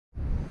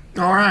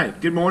All right,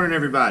 good morning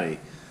everybody.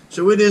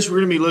 So with this we're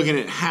going to be looking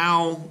at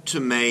how to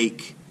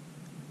make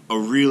a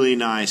really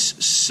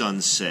nice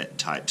sunset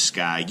type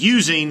sky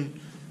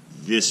using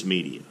this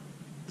media,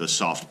 the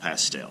soft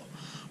pastel.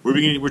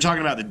 We're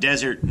talking about the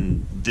desert,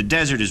 and the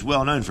desert is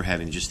well known for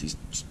having just these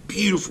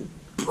beautiful,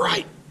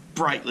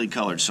 brightly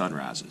colored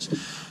sunrises.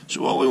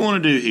 So what we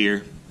want to do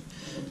here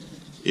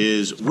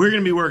is we're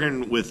going to be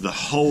working with the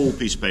whole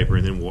piece of paper,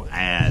 and then we'll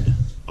add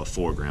a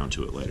foreground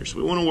to it later. So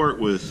we want to work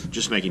with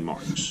just making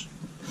marks.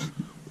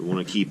 We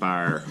want to keep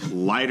our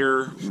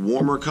lighter,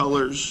 warmer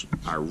colors,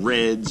 our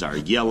reds, our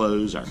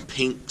yellows, our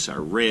pinks, our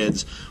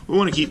reds. We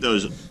want to keep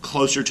those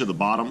closer to the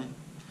bottom,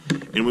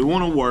 and we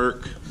want to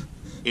work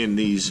in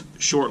these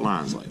short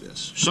lines like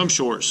this. Some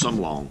short, some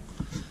long,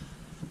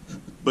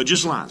 but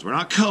just lines. We're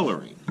not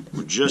coloring,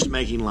 we're just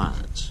making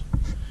lines.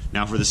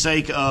 Now, for the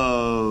sake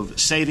of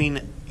saving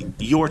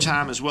your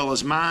time as well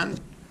as mine,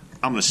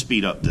 I'm going to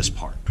speed up this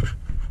part.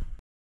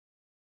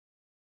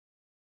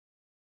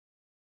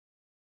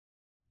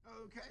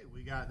 Okay,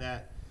 we got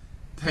that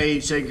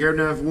page taken care of.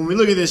 Now, when we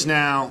look at this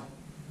now,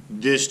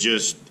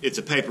 it's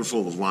a paper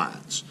full of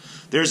lines.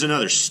 There's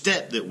another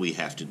step that we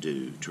have to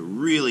do to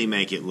really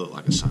make it look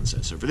like a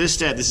sunset. So for this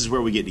step, this is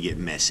where we get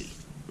messy.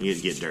 We get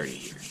to get dirty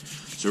here.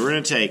 So we're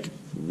going to take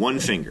one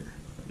finger,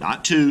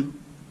 not two,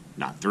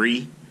 not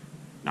three,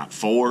 not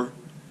four,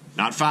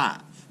 not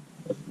five.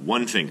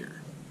 One finger,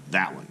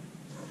 that one.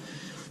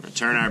 We're going to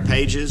turn our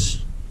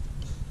pages,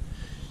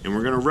 and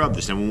we're going to rub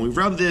this. Now, when we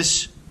rub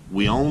this,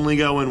 we only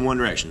go in one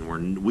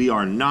direction. We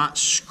are not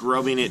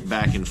scrubbing it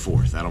back and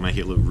forth. That'll make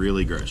it look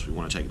really gross. We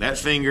want to take that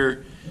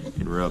finger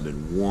and rub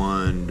in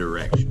one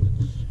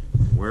direction.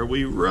 Where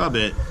we rub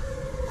it,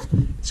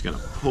 it's going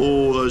to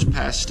pull those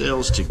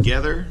pastels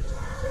together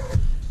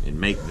and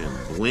make them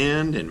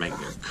blend and make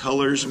their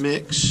colors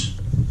mix.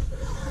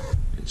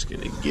 It's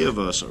going to give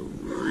us a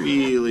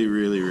really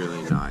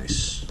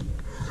nice.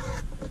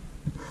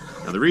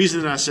 Now, the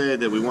reason I said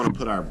that we want to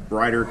put our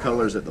brighter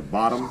colors at the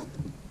bottom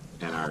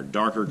and our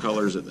darker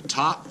colors at the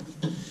top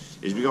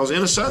is because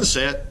in a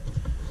sunset,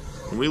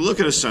 when we look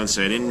at a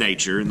sunset in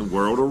nature, in the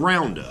world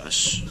around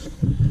us,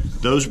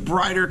 those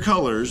brighter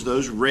colors,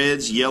 those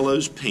reds,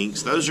 yellows,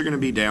 pinks, those are going to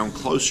be down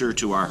closer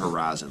to our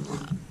horizon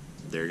line.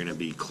 They're going to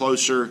be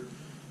closer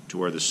to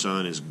where the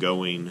sun is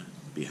going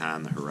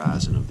behind the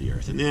horizon of the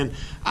earth. And then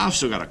I've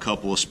still got a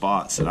couple of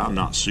spots that I'm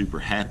not super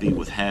happy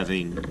with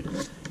having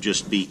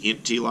just be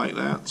empty like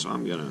that, so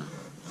I'm going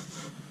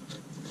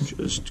to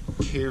just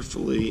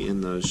carefully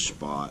in those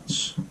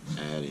spots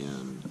add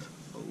in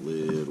a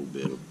little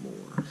bit of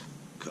more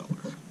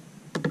color.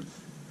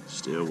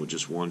 Still with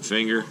just one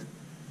finger,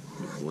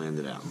 we blend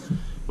it out.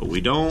 But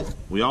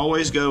we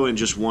always go in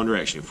just one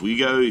direction. If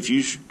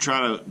you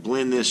try to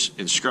blend this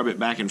and scrub it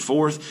back and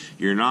forth,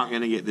 you're not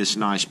going to get this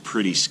nice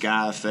pretty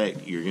sky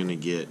effect. You're going to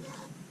get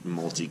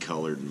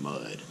multicolored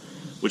mud,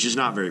 which is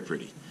not very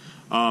pretty.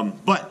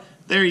 But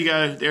there you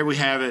go. There we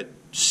have it.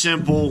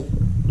 Simple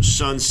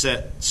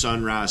sunset,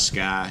 sunrise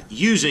sky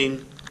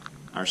using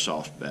our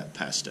soft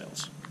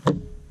pastels.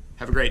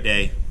 Have a great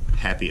day.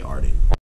 Happy arting.